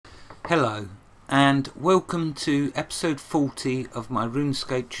Hello and welcome to episode 40 of my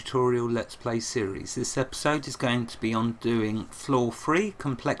RuneScape tutorial Let's Play series. This episode is going to be on doing floor 3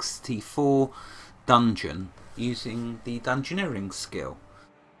 complexity 4 dungeon using the Dungeoneering skill.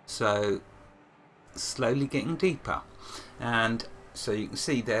 So slowly getting deeper, and so you can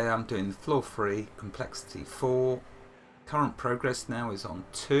see there I'm doing floor 3 complexity 4. Current progress now is on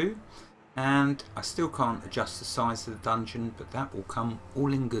 2. And I still can't adjust the size of the dungeon, but that will come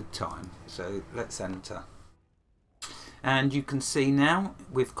all in good time. So let's enter. And you can see now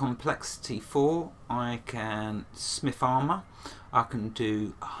with complexity 4 I can smith armor, I can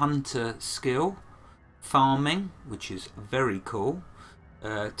do hunter skill, farming, which is very cool,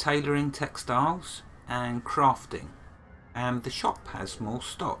 tailoring textiles and crafting. And the shop has more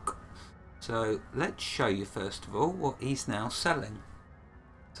stock. So let's show you first of all what he's now selling.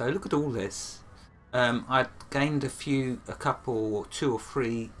 So look at all this. I'd gained a couple or 2 or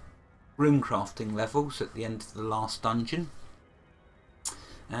 3 rune crafting levels at the end of the last dungeon,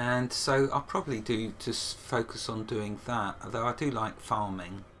 and so I'll probably do just focus on doing that, although I do like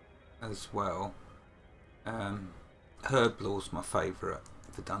farming as well. Herb Law's my favourite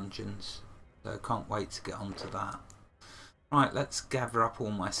for dungeons, so I can't wait to get onto that. Right, let's gather up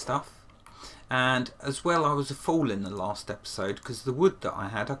all my stuff. And as well, I was a fool in the last episode because the wood that I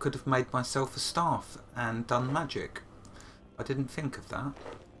had, I could have made myself a staff and done magic. I didn't think of that.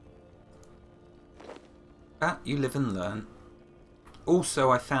 But you live and learn.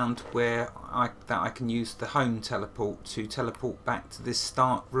 Also, I found where that I can use the home teleport to teleport back to this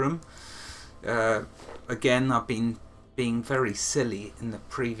start room. Again, I've been being very silly in the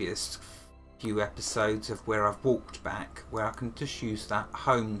previous few episodes of where I've walked back, where I can just use that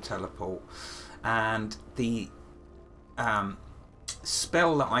home teleport. And the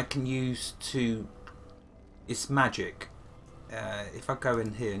spell that I can use is magic. If I go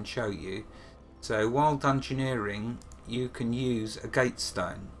in here and show you, so while dungeoneering you can use a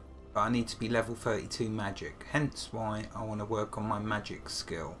gatestone, but I need to be level 32 magic, hence why I want to work on my magic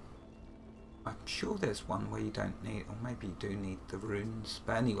skill. I'm sure there's one where you don't need, or maybe you do need the runes,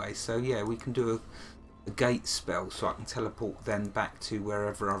 but anyway, so yeah, we can do a gate spell so I can teleport then back to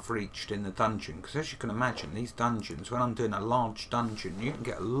wherever I've reached in the dungeon, because as you can imagine, these dungeons, when I'm doing a large dungeon, you can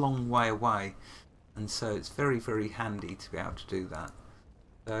get a long way away, and so it's very, very handy to be able to do that.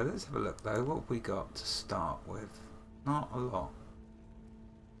 So let's have a look though. What have we got to start with? Not a lot.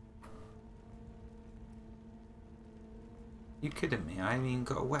 You kidding me? I haven't even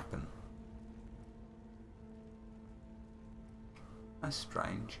got a weapon. That's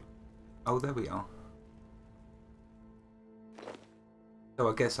strange. Oh, there we are. So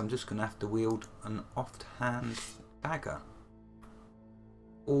I guess I'm just going to have to wield an offhand dagger.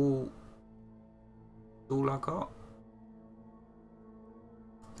 All I got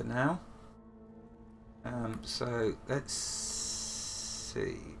for now. So let's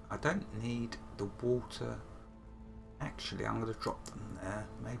see. I don't need the water. Actually, I'm going to drop them there.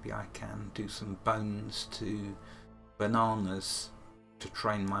 Maybe I can do some bones to bananas to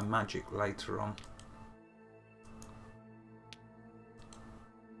train my magic later on.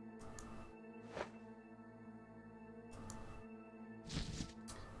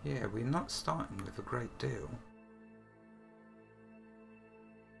 Yeah, we're not starting with a great deal.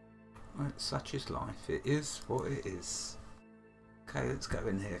 Well, such is life. It is what it is. Okay, let's go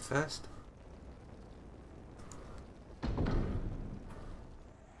in here first.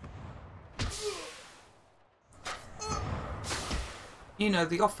 You know,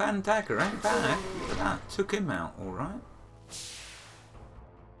 the offhand dagger ain't bad. Look at that. Took him out alright.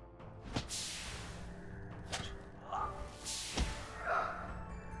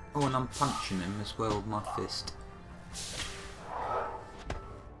 Oh, and I'm punching him as well with my fist.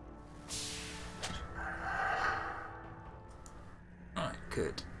 Right,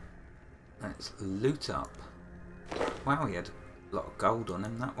 good. Let's loot up. Wow, he had a lot of gold on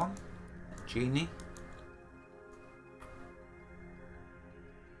him, that one. Genie.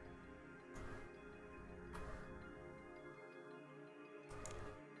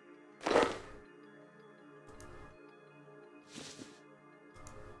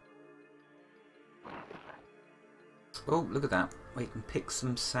 Oh, look at that. We can pick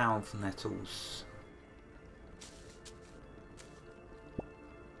some salve nettles.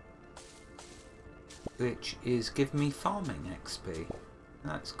 Which is give me farming XP.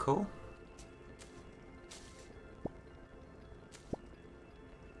 That's cool.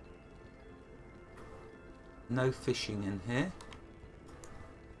 No fishing in here.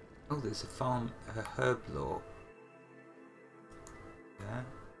 Oh, there's a herb law. Yeah.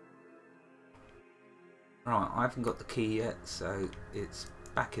 Right, I haven't got the key yet, so it's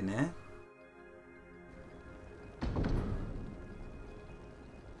back in here.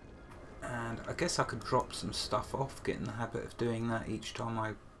 And I guess I could drop some stuff off, get in the habit of doing that each time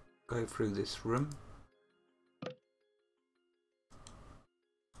I go through this room.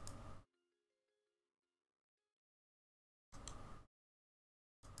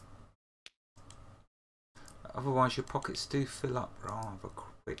 Otherwise your pockets do fill up rather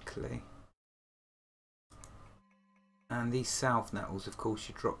quickly. And these salve nettles, of course,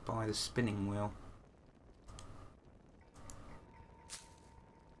 you drop by the spinning wheel.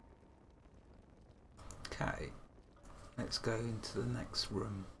 Okay, let's go into the next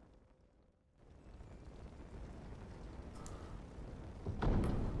room.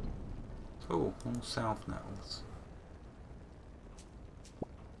 Oh, all salve nettles.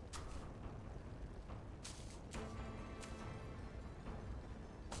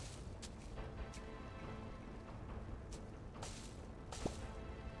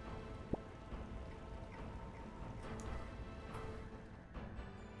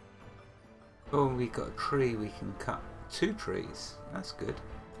 Oh, we got a tree we can cut. 2 trees. That's good.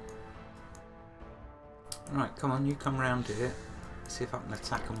 Right, come on, you come round here. See if I can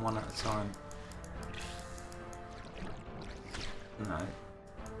attack them one at a time. No.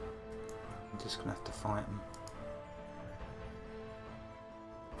 I'm just going to have to fight them.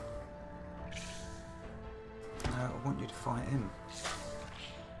 No, I want you to fight him.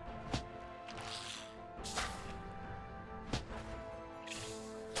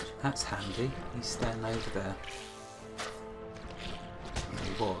 That's handy. He's standing over there.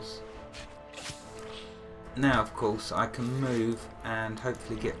 He was. Now, of course, I can move and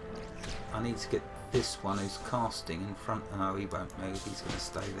hopefully get... I need to get this one who's casting in front... Oh, he won't move. He's going to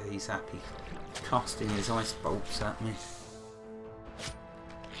stay there. He's happy casting his ice bolts at me.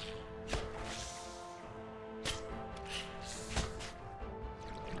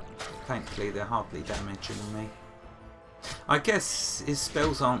 Thankfully, they're hardly damaging me. I guess his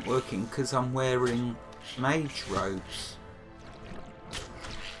spells aren't working because I'm wearing mage robes.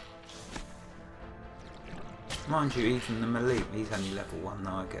 Mind you, even the Malik, he's only level 1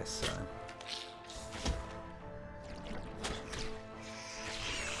 though, I guess so.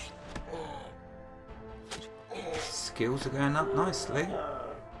 Skills are going up nicely.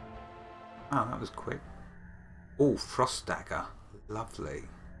 Oh, that was quick. Oh, Frost Dagger. Lovely.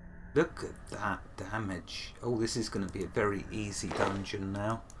 Look at that damage. Oh, this is going to be a very easy dungeon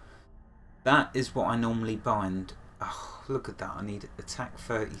now. That is what I normally bind. Oh, look at that. I need attack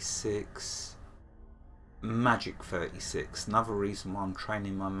 36. Magic 36. Another reason why I'm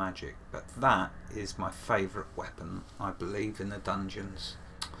training my magic. But that is my favourite weapon, I believe, in the dungeons.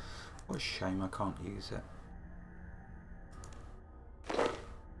 What a shame I can't use it.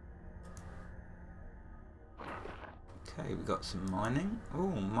 Okay, we got some mining.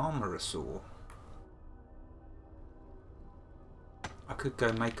 Oh, Marmorasaur. I could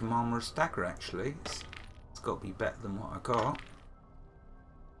go make a Marmorous Dagger actually. It's got to be better than what I got.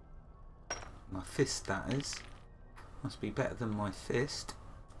 My fist, that is. Must be better than my fist.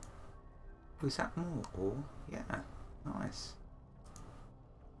 Oh, is that more ore? Yeah, nice.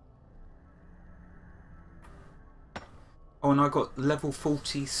 Oh, and I got level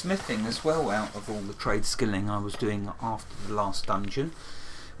 40 smithing as well out of all the trade skilling I was doing after the last dungeon,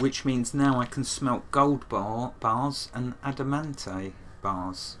 which means now I can smelt gold bars and adamante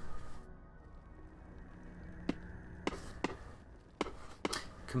bars.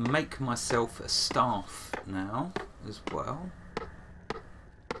 Can make myself a staff now as well,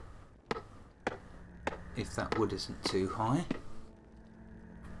 if that wood isn't too high.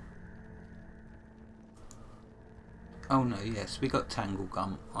 Oh no, yes, we got Tangle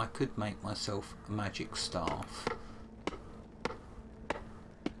Gum. I could make myself a magic staff.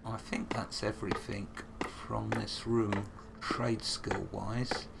 I think that's everything from this room, trade skill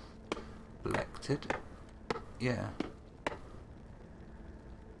wise. Collected. Yeah.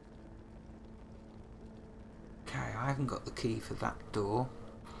 Okay, I haven't got the key for that door.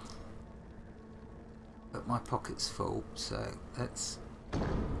 But my pocket's full, so let's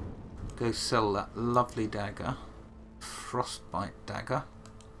go sell that lovely dagger. Frostbite dagger.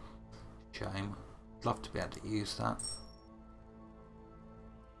 Shame. I'd love to be able to use that.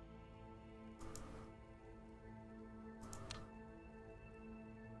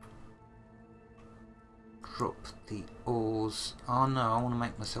 Drop the ores. Oh no, I want to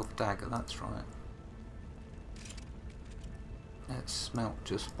make myself a dagger, that's right. Let's smelt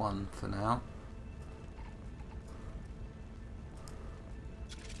just one for now.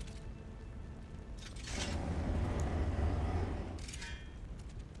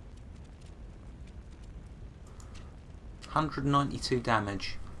 192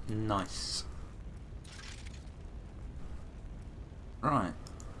 damage. Nice. Right.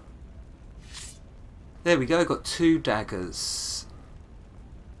 There we go, got 2 daggers.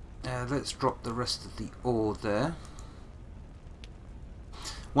 Let's drop the rest of the ore there.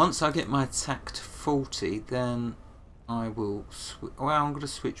 Once I get my attack to 40, then I will well, I'm going to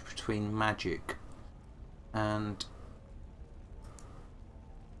switch between magic and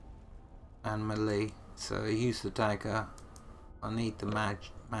melee. So I use the dagger. I need the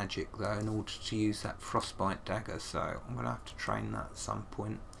magic though in order to use that frostbite dagger, so I'm going to have to train that at some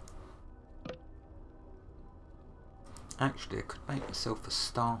point. Actually, I could make myself a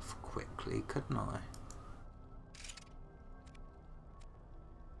staff quickly, couldn't I?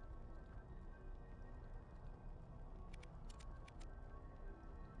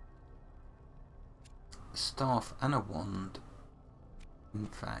 A staff and a wand, in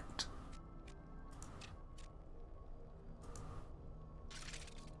fact.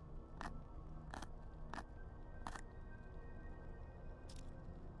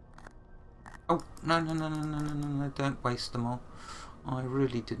 Oh, no, don't waste them all. I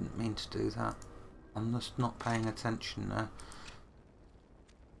really didn't mean to do that. I'm just not paying attention now.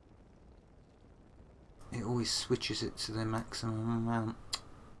 It always switches it to the maximum amount.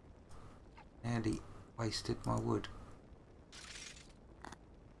 Nearly wasted my wood.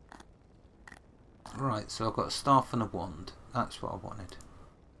 Right, so I've got a staff and a wand. That's what I wanted.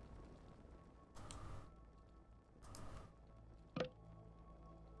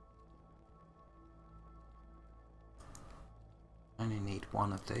 Only need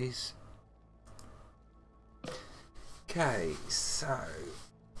one of these. Okay, so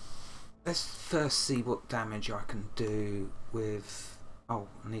let's first see what damage I can do with... Oh,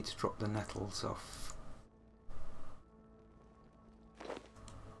 I need to drop the nettles off.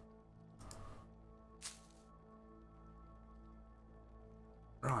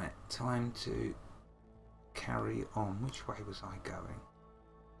 Right, time to carry on. Which way was I going?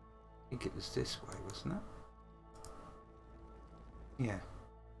 I think it was this way, wasn't it? Yeah.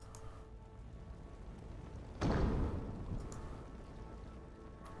 I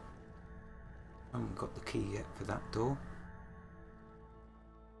haven't got the key yet for that door.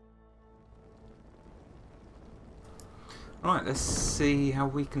 Right, let's see how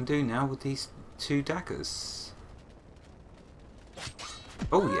we can do now with these 2 daggers.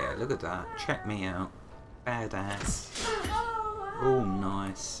 Oh yeah, look at that. Check me out. Badass. Oh,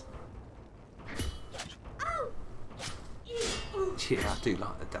 nice. Yeah, I do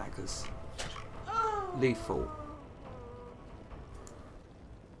like the daggers. Lethal.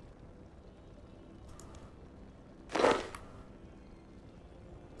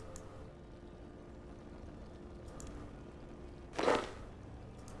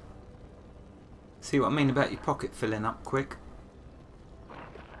 See what I mean about your pocket filling up quick?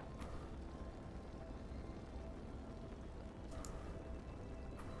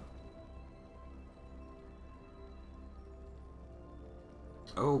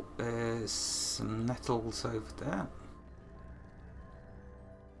 Oh, there's some nettles over there.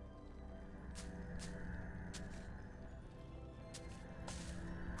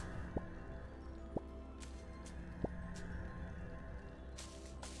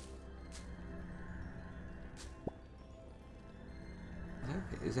 I don't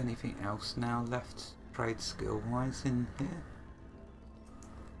think there's anything else now left trade skill wise in here.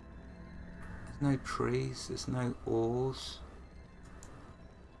 There's no trees, there's no ores.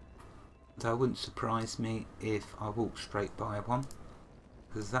 That wouldn't surprise me if I walk straight by one,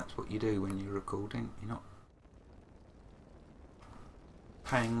 because that's what you do when you're recording. You're not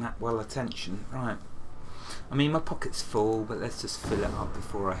paying that well attention. Right. I mean, my pocket's full, but let's just fill it up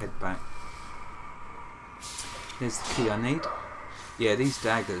before I head back. Here's the key I need. Yeah, these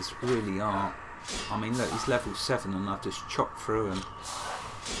daggers really are. I mean, look, he's level 7 and I've just chopped through him.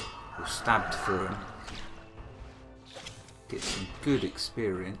 Or stabbed through him. Get some good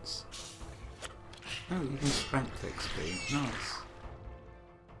experience. Oh, even strength XP. Nice.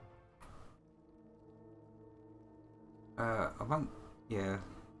 I won't... Yeah.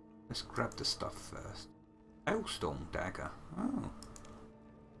 Let's grab the stuff first. Hailstorm dagger. Oh.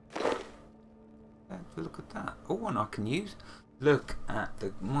 Have a look at that. Oh, and I can use... Look at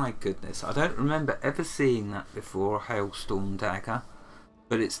the... My goodness. I don't remember ever seeing that before, a hailstorm dagger.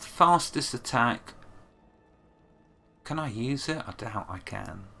 But it's the fastest attack. Can I use it? I doubt I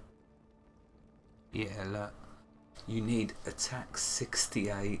can. Yeah, look. You need attack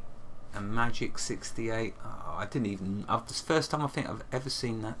 68 and magic 68. Oh, I didn't even... It's the first time I think I've ever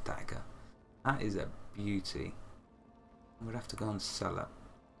seen that dagger. That is a beauty. I'm going to have to go and sell it.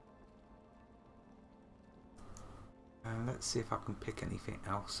 Let's see if I can pick anything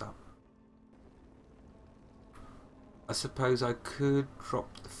else up. I suppose I could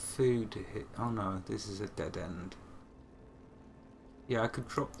drop the food here. Oh no, this is a dead end. Yeah, I could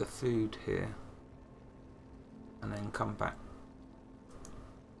drop the food here and then come back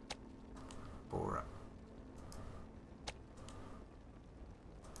for it.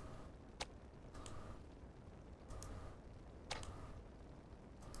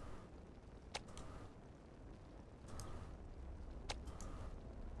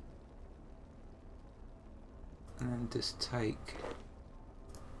 And then just take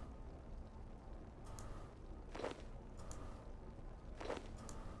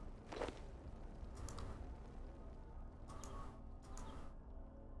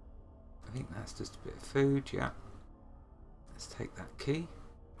I think that's just a bit of food, yeah. Let's take that key.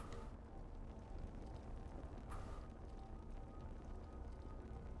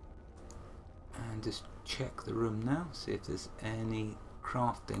 And just check the room now, see if there's any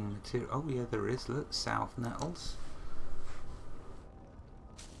crafting material. Oh yeah, there is. Look, south nettles.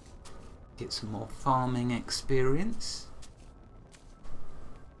 Get some more farming experience.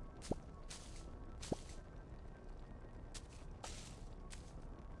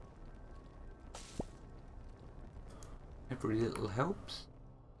 Every little helps.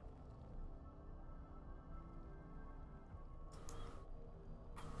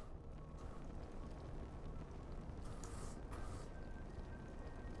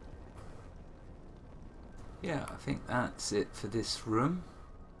 Yeah, I think that's it for this room.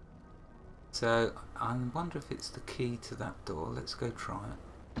 So I wonder if it's the key to that door. Let's go try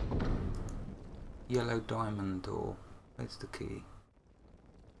it. Yellow diamond door. Where's the key?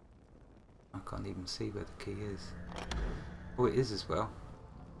 I can't even see where the key is. Oh, it is as well.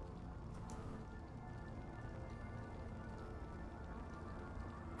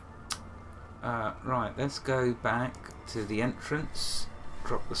 Right, let's go back to the entrance.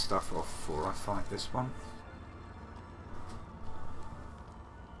 Drop the stuff off before I fight this one.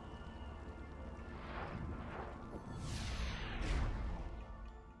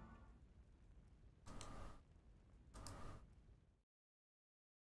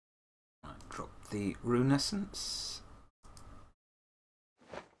 Drop the rune essence.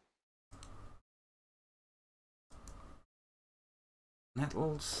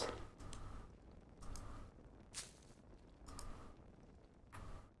 Nettles.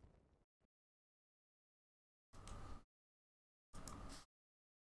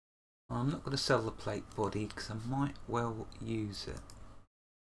 I'm not going to sell the plate body because I might well use it.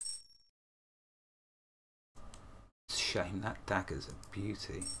 It's a shame, that dagger's a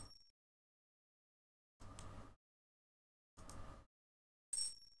beauty.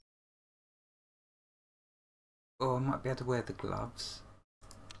 Oh, I might be able to wear the gloves.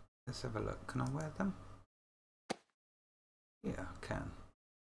 Let's have a look. Can I wear them? Yeah, I can.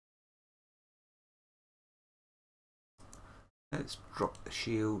 Let's drop the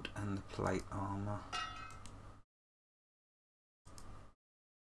shield and the plate armor.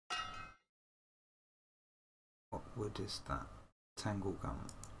 What wood is that? Tangle gum.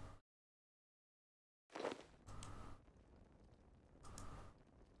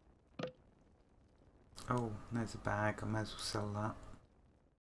 Oh, there's a bag. I might as well sell that.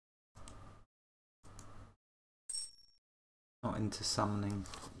 Not into summoning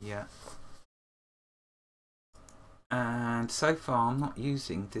yet. And so far I'm not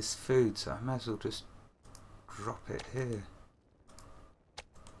using this food, so I might as well just drop it here.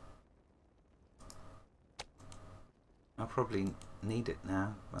 I'll probably need it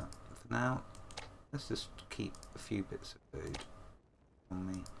now, but for now let's just keep a few bits of food on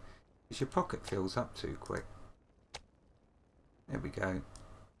me. Because your pocket fills up too quick. There we go.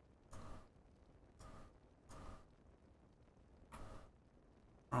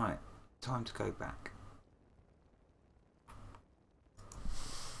 Right, time to go back.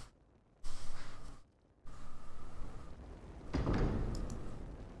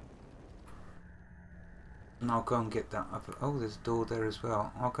 And I'll go and get that other... Oh, there's a door there as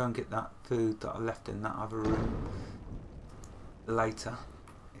well. I'll go and get that food that I left in that other room later,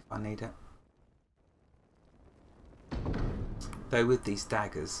 if I need it. Though with these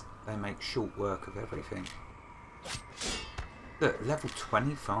daggers, they make short work of everything. Look, level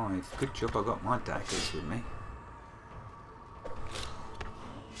 25. Good job I got my daggers with me.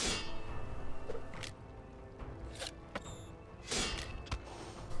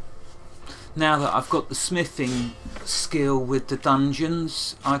 Now that I've got the smithing skill with the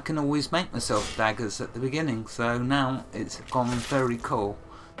dungeons, I can always make myself daggers at the beginning. So now it's gone very cool.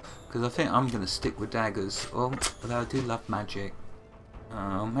 Because I think I'm going to stick with daggers. Well, although I do love magic.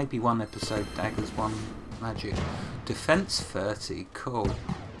 Maybe one episode daggers, one magic. Defense 30, cool.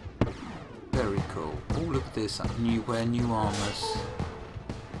 Very cool. Oh, look at this, new armors.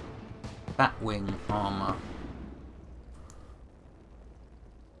 Batwing armor.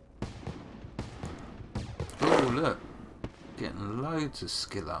 Oh, look. Getting loads of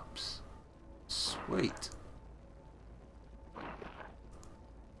skill ups. Sweet.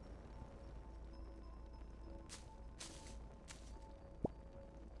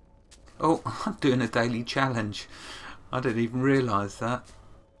 Oh, I'm doing a daily challenge. I didn't even realise that.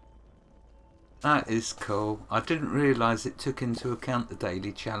 That is cool. I didn't realise it took into account the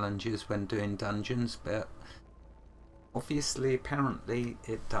daily challenges when doing dungeons, but obviously, apparently,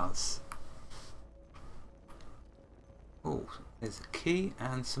 it does. Oh, there's a key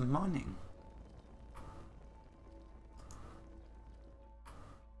and some mining.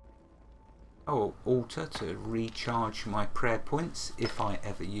 Oh, altar to recharge my prayer points if I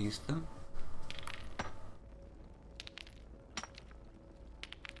ever use them.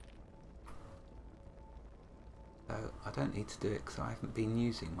 So I don't need to do it because I haven't been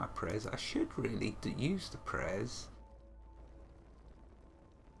using my prayers. I should really use the prayers.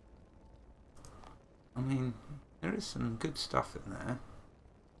 I mean, there is some good stuff in there.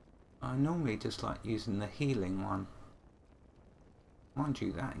 I normally just like using the healing one. Mind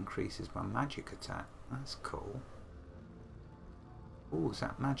you, that increases my magic attack. That's cool. Oh, is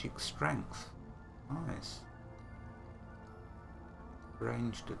that magic strength? Nice.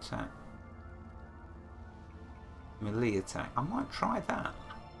 Ranged attack. Melee attack. I might try that.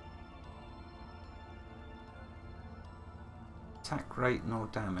 Attack rate nor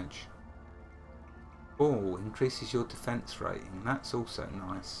damage. Oh, increases your defense rating. That's also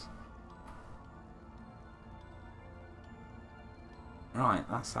nice. Right,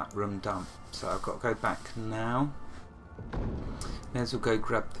 that's that room done. So I've got to go back now. May as well go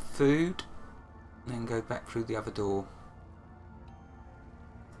grab the food and then go back through the other door.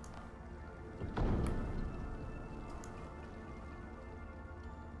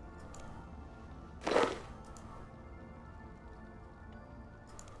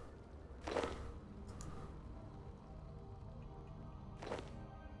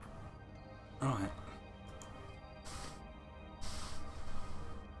 Right.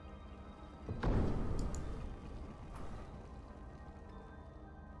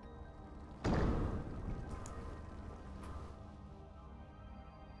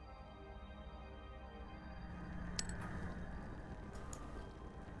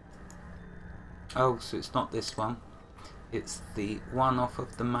 Oh, so it's not this one. It's the one off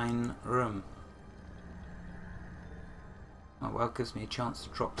of the main room. Oh well, it gives me a chance to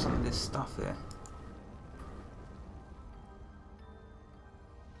drop some of this stuff here.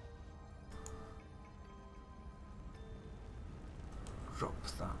 Drop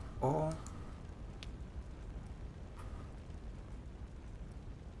that ore.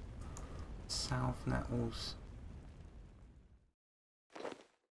 Salve nettles.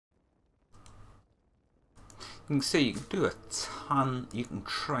 You can see you can do a ton, you can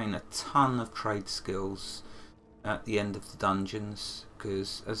train a ton of trade skills at the end of the dungeons,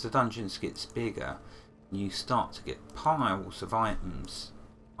 because as the dungeons gets bigger you start to get piles of items.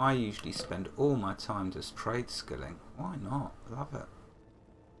 I usually spend all my time just trade skilling. Why not? Love it.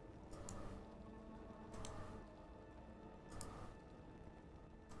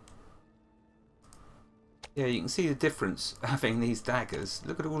 Yeah, you can see the difference having these daggers.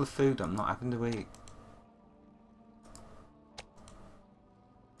 Look at all the food I'm not having to eat.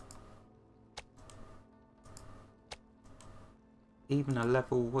 Even a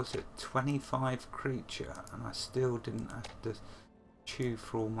level, was it 25 creature, and I still didn't have to chew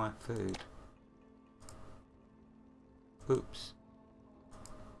for all my food. Oops.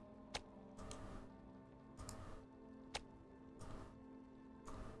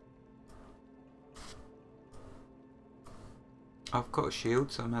 I've got a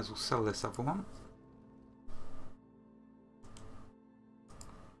shield, so I may as well sell this other one.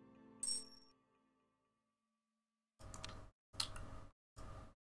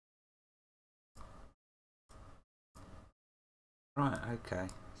 Right, okay,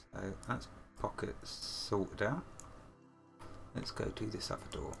 so that's pockets sorted out. Let's go do this other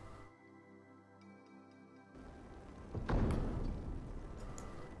door.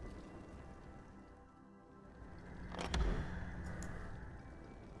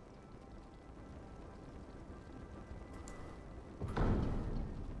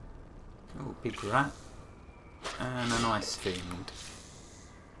 Oh, big rat. And an ice fiend.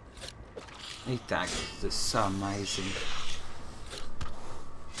 These daggers are so amazing.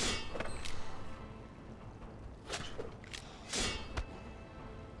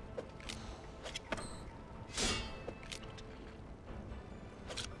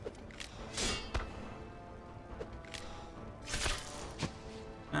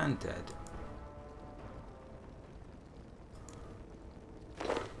 And dead.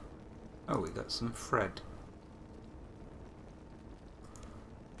 Oh, we got some thread.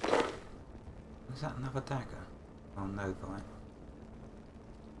 Is that another dagger? Oh no, Vi.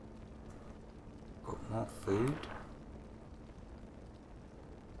 Got more food.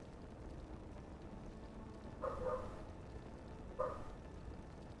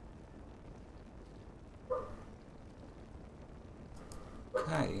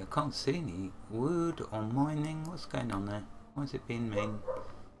 Okay, I can't see any wood or mining. What's going on there? Why is it being mean?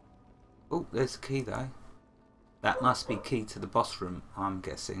 Oh, there's a key though. That must be key to the boss room, I'm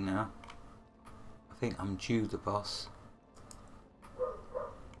guessing now. I think I'm due the boss.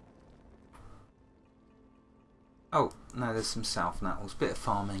 Oh, no, there's some south nettles. Bit of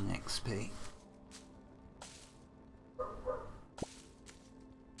farming XP.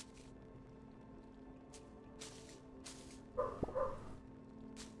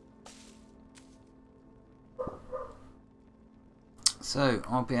 So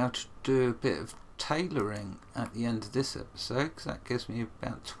I'll be able to do a bit of tailoring at the end of this episode, because that gives me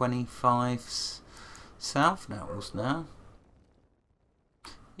about 25 south nettles now.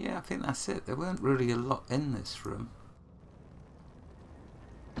 Yeah, I think that's it. There weren't really a lot in this room.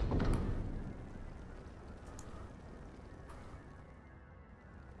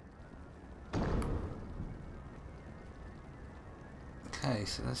 Okay,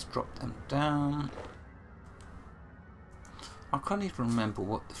 so let's drop them down. I can't even remember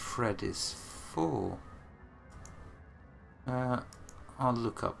what the thread is for. I'll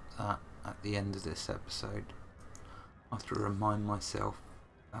look up that at the end of this episode. I have to remind myself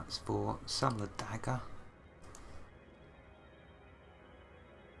that's for sell a dagger.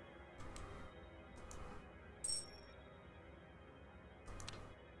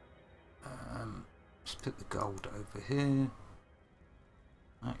 Just put the gold over here.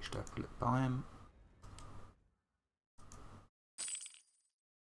 Actually, I'll put it by him.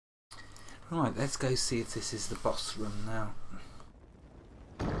 Right, let's go see if this is the boss room now.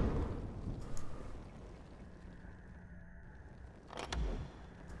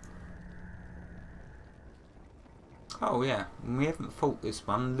 Oh yeah, we haven't fought this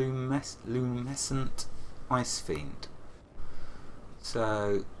one, Luminescent Ice Fiend.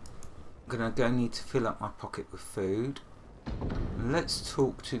 So, I'm going to need to fill up my pocket with food. Let's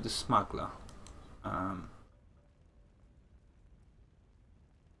talk to the smuggler.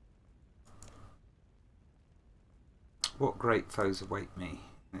 What great foes await me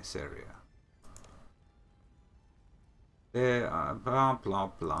in this area? There are blah blah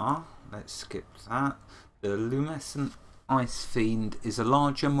blah. Let's skip that. The Luminescent Ice Fiend is a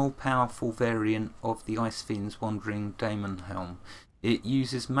larger, more powerful variant of the Ice Fiend's Wandering Daemon Helm. It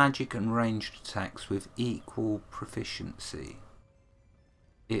uses magic and ranged attacks with equal proficiency.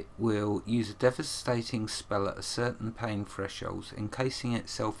 It will use a devastating spell at a certain pain threshold. Encasing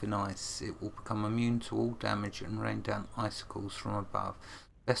itself in ice, it will become immune to all damage and rain down icicles from above.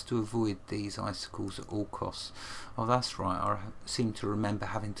 Best to avoid these icicles at all costs. Oh, that's right. I seem to remember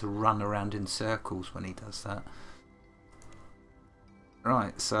having to run around in circles when he does that.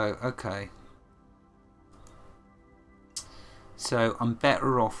 Right, so, okay. So, I'm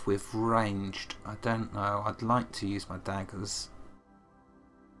better off with ranged. I don't know. I'd like to use my daggers,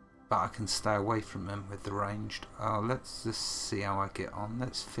 but I can stay away from them with the ranged. Let's just see how I get on.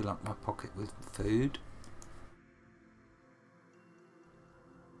 Let's fill up my pocket with food.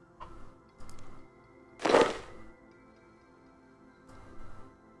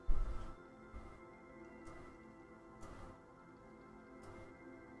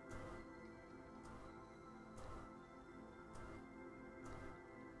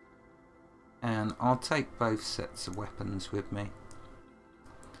 And I'll take both sets of weapons with me.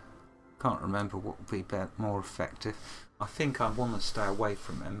 Can't remember what would be more effective. I think I want to stay away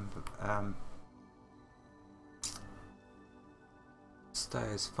from them, but stay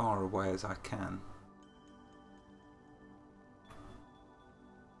as far away as I can.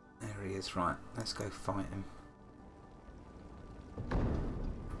 There he is. Right, let's go fight him.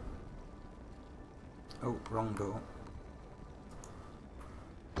 Oh, wrong door.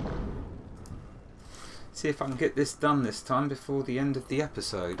 See if I can get this done this time before the end of the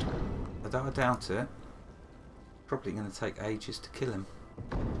episode. Although I doubt it. Probably going to take ages to kill him.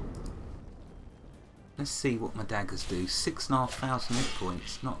 Let's see what my daggers do. 6,500 hit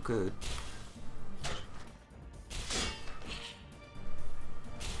points. Not good.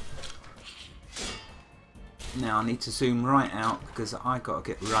 Now I need to zoom right out because I got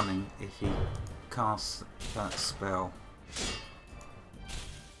to get running if he casts that spell.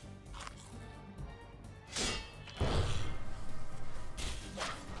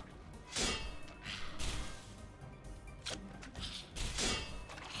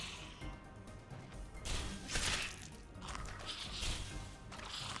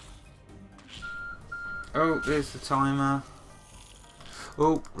 Oh, there's the timer.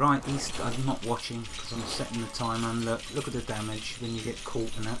 Oh, right, I'm not watching because I'm setting the timer, and look at the damage when you get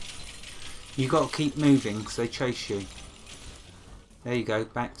caught in it. You got to keep moving because they chase you. There you go,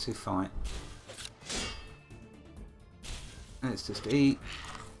 back to fight. Let's just eat.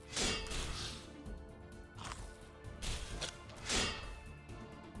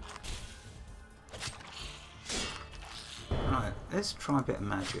 Right, let's try a bit of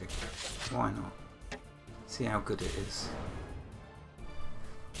magic. Why not? See how good it is.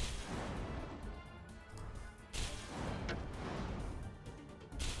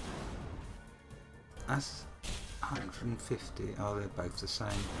 That's 150. Oh, they're both the same.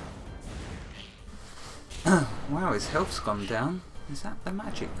 Wow, his health's gone down. Is that the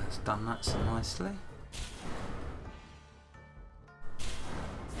magic that's done that so nicely?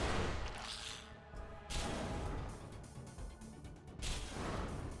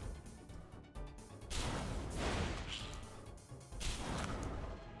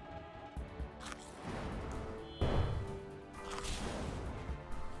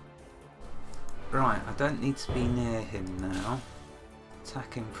 Right, I don't need to be near him now.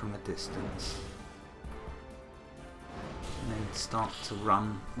 Attack him from a distance. And then start to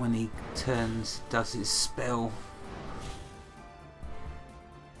run when he does his spell.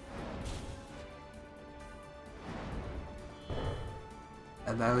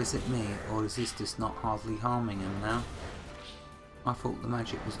 Although, is it me, or is this just not hardly harming him now? I thought the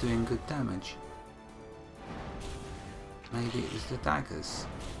magic was doing good damage. Maybe it was the daggers.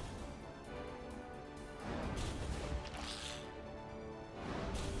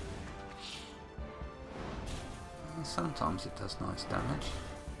 Sometimes it does nice damage.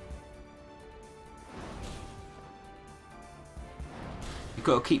 You've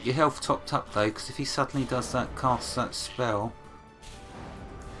got to keep your health topped up though, because if he suddenly does that, casts that spell,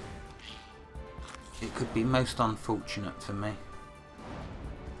 it could be most unfortunate for me.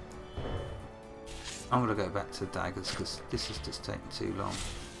 I'm going to go back to the daggers because this is just taking too long.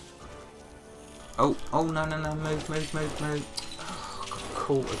 Oh, no, move. Oh, got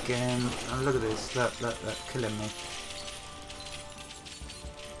caught again. And look at this, look, killing me.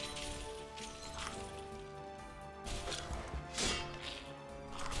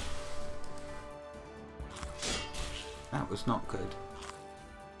 That was not good.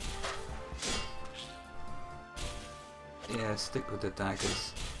 Yeah, stick with the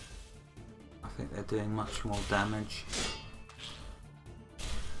daggers. I think they're doing much more damage.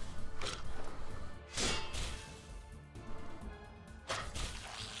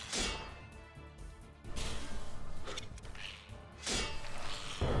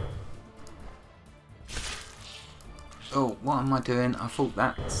 Oh, what am I doing? I thought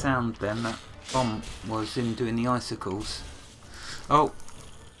that sound then, that bomb was him doing the icicles. Oh!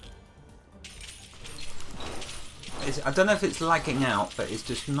 I don't know if it's lagging out, but it's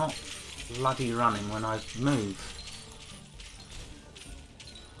just not bloody running when I move.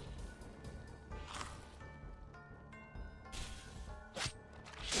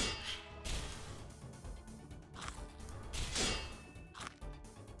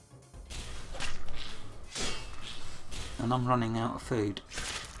 And I'm running out of food.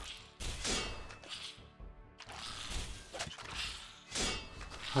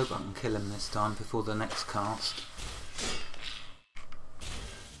 Hope I can kill him this time before the next cast.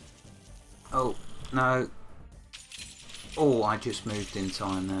 Oh, no. Oh, I just moved in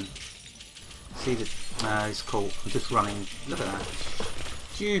time then. See the... No, he's caught. I'm just running. Look at that.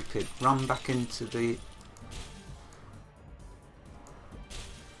 Stupid. Run back into the...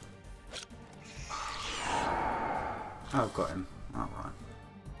 Oh, I've got him. Alright.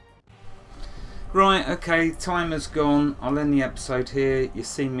 Right, okay, timer's gone. I'll end the episode here. You've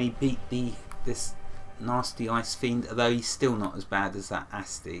seen me beat this nasty ice fiend, although he's still not as bad as that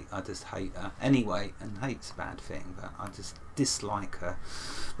Asti. I just hate her. Anyway, and hate's a bad thing, but I just dislike her.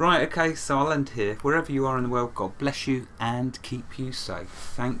 Right, okay, so I'll end here. Wherever you are in the world, God bless you and keep you safe.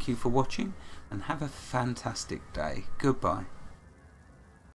 Thank you for watching and have a fantastic day. Goodbye.